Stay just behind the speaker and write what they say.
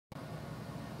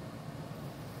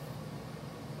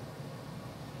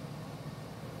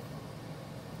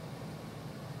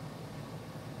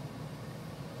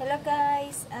Hello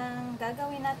guys, ang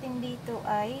gagawin natin dito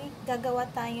ay gagawa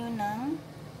tayo ng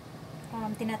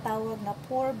tinatawag na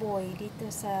poor boy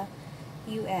dito sa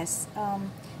US.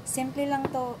 Simple lang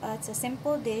to, it's a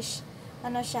simple dish.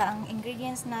 Ano siya, ang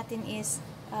ingredients natin is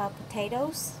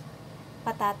potatoes,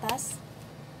 patatas,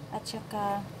 at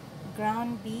saka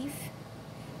ground beef.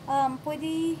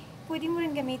 Pwede mo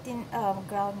rin gamitin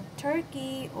ground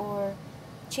turkey or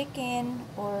chicken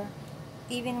or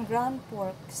even ground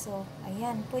pork. So,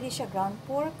 ayan, pwede siya ground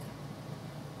pork,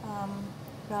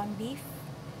 ground beef.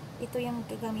 Ito yung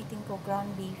gagamitin ko,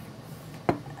 ground beef.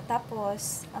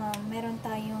 Tapos, meron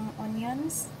tayong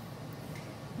onions,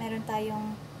 meron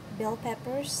tayong bell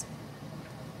peppers,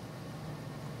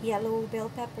 yellow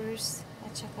bell peppers,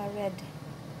 at saka red.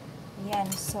 Ayan,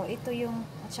 so ito yung,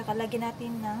 at saka lagyan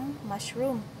natin ng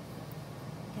mushroom.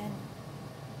 Ayan,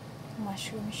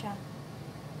 mushroom siya.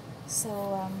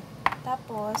 So,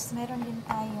 tapos, meron din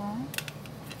tayong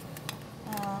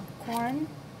corn,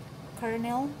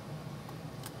 kernel.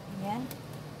 Ayan.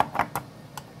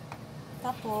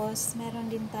 Tapos, meron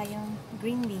din tayong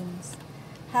green beans.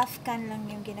 Half can lang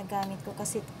yung ginagamit ko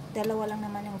kasi dalawa lang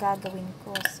naman ang gagawin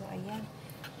ko. So, ayan.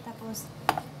 Tapos,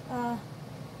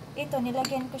 ito,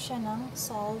 nilagyan ko siya ng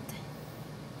salt,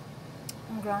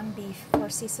 ng ground beef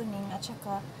for seasoning, at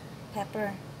saka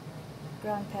pepper,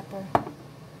 ground pepper.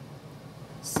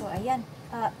 So, ayan.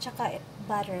 Tsaka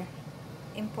butter.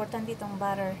 Important itong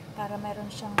butter para meron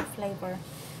siyang flavor.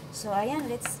 So, ayan.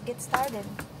 Let's get started.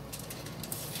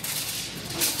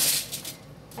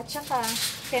 At saka,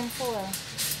 tinfoil.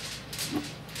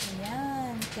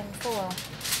 Ayan. Tinfoil.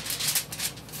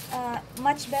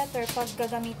 Much better pag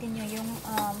gagamitin nyo yung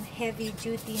heavy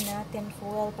duty na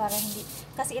tinfoil para hindi,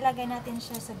 kasi ilagay natin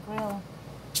siya sa grill.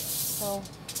 So,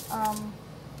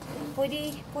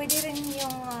 pwede rin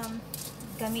yung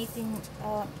gamitin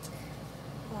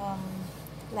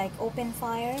like open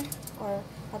fire, or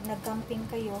pag nag-camping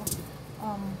kayo,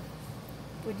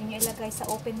 pwede nyo ilagay sa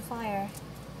open fire.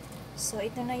 So,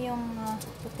 ito na yung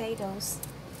potatoes.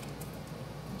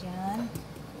 Diyan.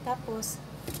 Tapos,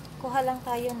 kuha lang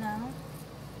tayo ng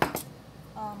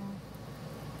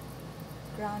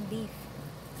ground beef.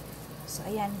 So,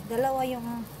 ayan. Dalawa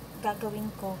yung gagawin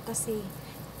ko kasi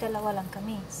dalawa lang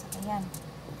kami. So, ayan.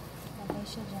 Lagay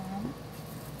siya dyan.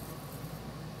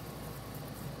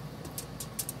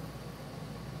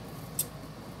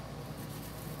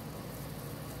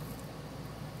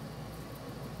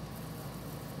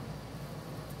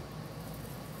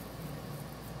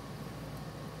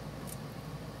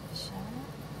 Siya.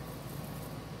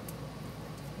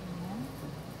 Ayan.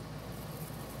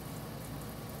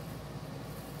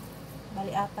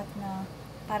 Bali, apat na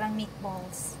parang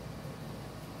meatballs.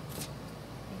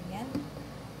 Ayan.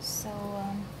 So,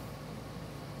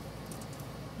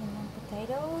 yun yung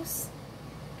potatoes.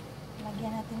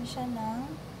 Lagyan natin siya ng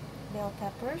bell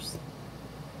peppers.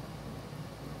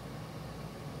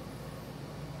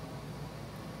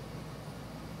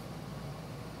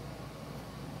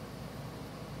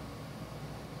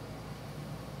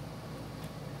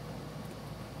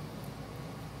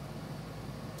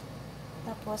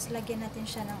 Tapos, lagyan natin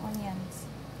siya ng onions.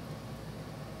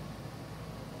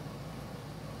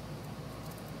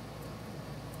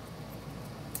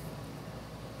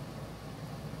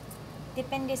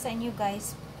 Depende sa inyo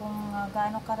guys kung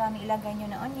gaano karami ilagay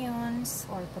nyo na onions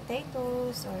or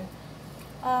potatoes or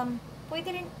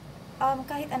pwede rin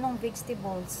kahit anong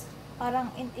vegetables. Parang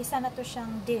isa na to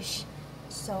siyang dish.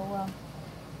 So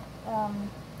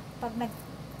pag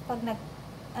nag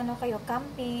ano kayo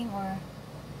camping or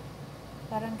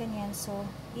parang ganyan, so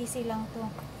easy lang to.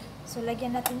 So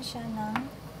lagyan natin siya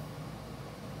ng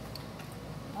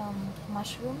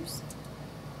mushrooms.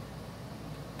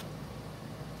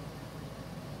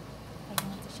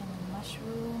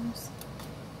 Mushrooms,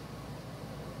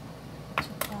 at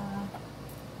saka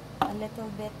a little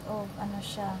bit of ano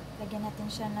siya, lagyan natin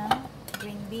siya ng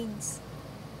green beans.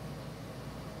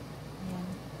 Ayan.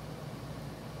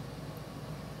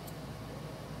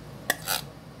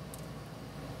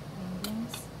 Green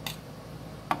beans.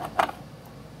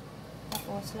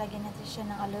 Tapos lagyan natin siya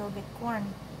ng a little bit corn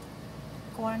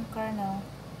kernel.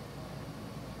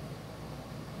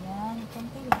 Ayan,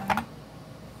 konti lang.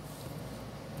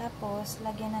 Tapos,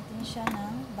 lagyan natin siya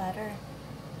ng butter.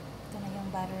 Ito na yung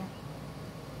butter.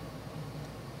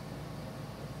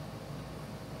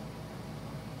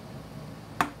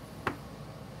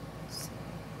 So,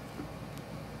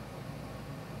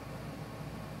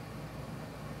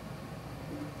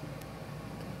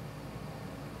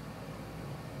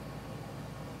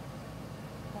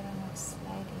 para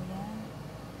mag-slide. Ayan.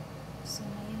 So,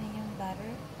 na yun na yung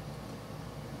butter.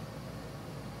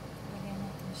 Lagyan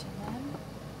natin natin siya yan.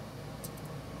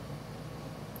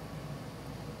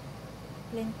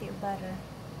 Plenty of butter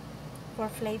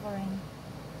for flavoring.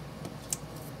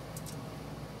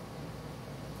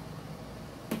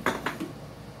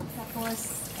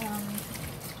 Tapos,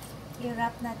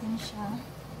 i-wrap natin siya.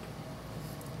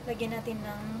 Lagyan natin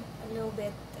ng a little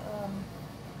bit,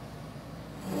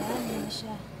 ayan, yan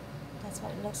siya. That's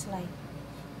what it looks like.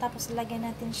 Tapos, lagyan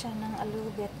natin siya ng a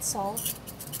little bit salt.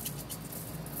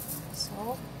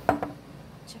 Salt.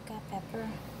 Tsaka pepper.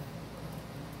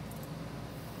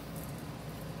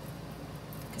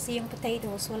 Kasi yung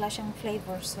potatoes, wala siyang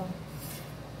flavor. So,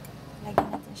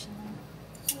 lagyan natin siya ng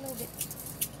a little bit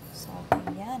salt.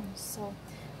 Ayan. So,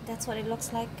 that's what it looks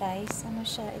like, guys. Ano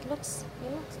siya? It looks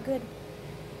good.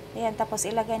 Ayan. Tapos,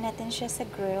 ilagay natin siya sa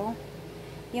grill.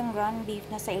 Yung ground beef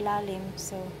na sa ilalim.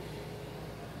 So,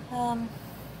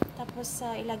 tapos,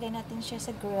 ilagay natin siya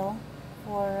sa grill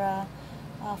for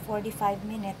 45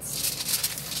 minutes.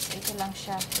 So, ito lang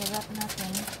siya. I-wrap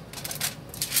natin.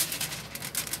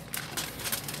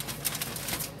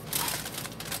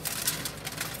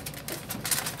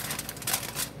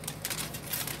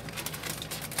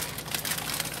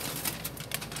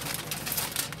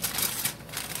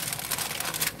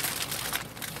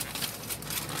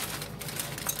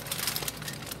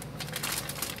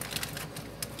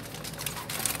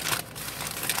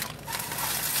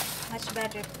 Much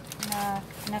better na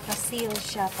naka-seal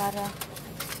siya para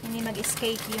hindi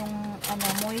mag-escape yung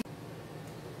moist.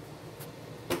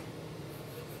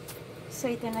 So,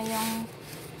 ito na yung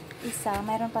isa.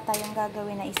 Mayroon pa tayong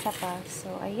gagawin na isa pa.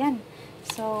 So, ayan.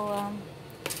 So,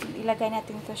 ilagay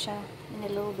natin to siya in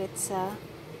a little bit sa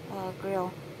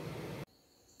grill.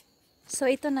 So,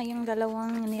 ito na yung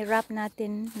dalawang ni-wrap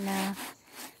natin na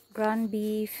ground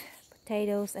beef,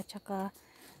 potatoes, at saka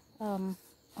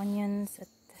onions at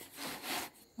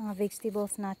mga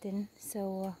vegetables natin.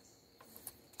 So,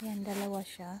 yan, dalawa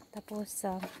siya. Tapos,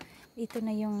 ito na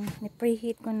yung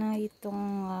preheat ko na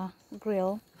itong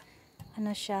grill.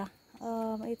 Ano siya?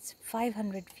 It's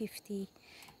 550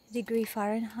 degree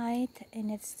Fahrenheit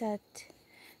and it's at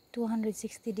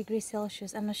 260 degrees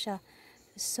Celsius. Ano siya?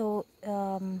 So,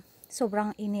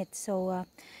 sobrang init. So,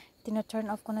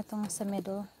 tina-turn off ko na itong sa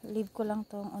middle. Leave ko lang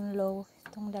itong on low,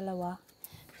 itong dalawa.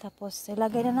 Tapos,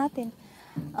 ilagay na natin.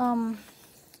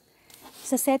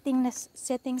 Sa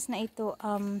settings na ito,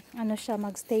 ano siya,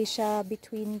 magstay siya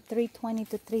between 320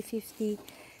 to 350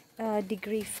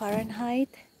 degree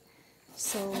Fahrenheit.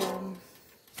 So,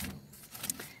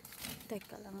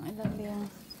 teka lang, ilan ba yung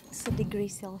sa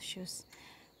degree Celsius?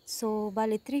 So,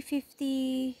 bali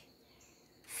 350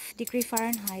 degree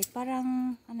Fahrenheit,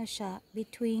 parang, ano siya,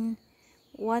 between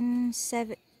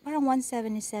parang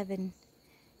 177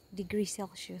 degree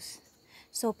Celsius.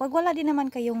 So, pag wala din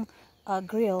naman kayong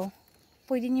grill,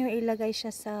 pwede nyo ilagay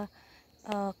siya sa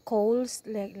coals,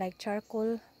 like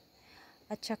charcoal.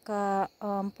 At saka,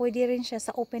 pwede rin siya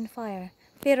sa open fire.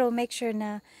 Pero, make sure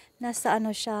na nasa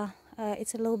ano siya,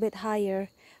 it's a little bit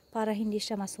higher para hindi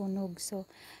siya masunog. So,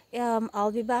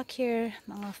 I'll be back here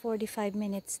mga 45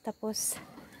 minutes. Tapos,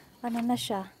 ano na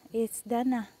siya, it's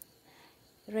done na.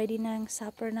 Ready na ang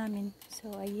supper namin.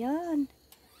 So, ayan.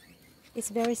 It's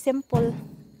very simple.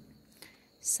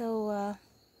 So,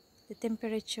 the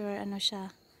temperature, ano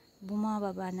siya,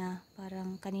 bumababa na.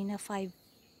 Parang kanina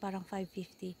parang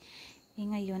 550.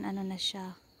 Ngayon, ano na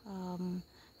siya,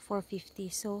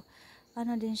 450. So,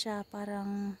 ano din siya,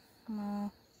 parang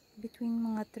between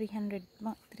mga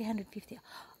 350.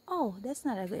 Oh, that's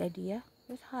not a good idea.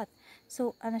 It's hot.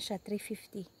 So, ano siya,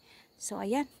 350. So,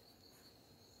 ayan.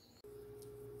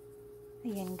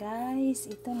 Ayan guys,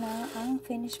 ito na ang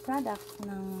finished product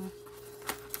ng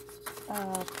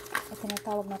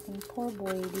tinatawag natin poor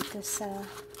boy dito sa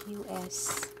US.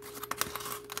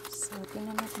 So,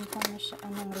 tingnan natin kung ano siya,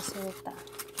 anong resulta.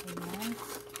 Ayan.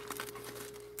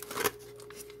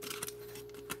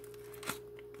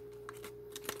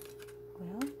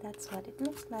 Well, that's what it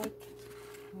looks like.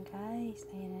 And guys,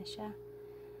 ayan na siya.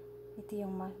 Ito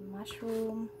yung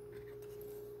mushroom,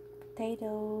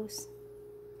 potatoes,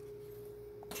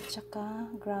 at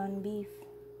saka ground beef.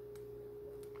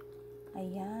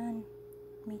 Ayan.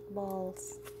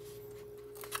 Meatballs.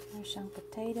 Meron siyang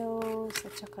potatoes,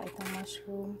 at saka itong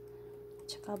mushroom,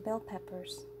 at saka bell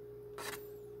peppers.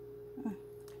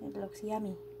 It looks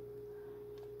yummy.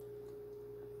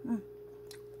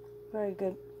 Very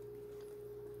good.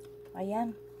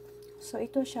 Ayan. So,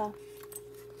 ito siya.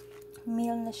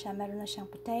 Meal na siya. Meron na siyang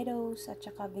potatoes, at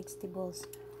saka vegetables.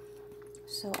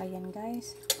 So, ayan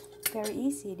guys. Very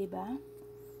easy, diba?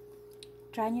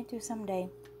 Try nyo to someday.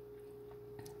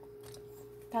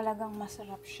 Talagang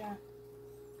masarap siya.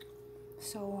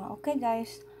 So, okay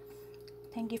guys.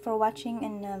 Thank you for watching,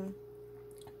 and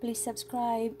please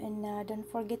subscribe, and don't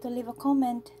forget to leave a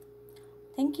comment.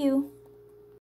 Thank you.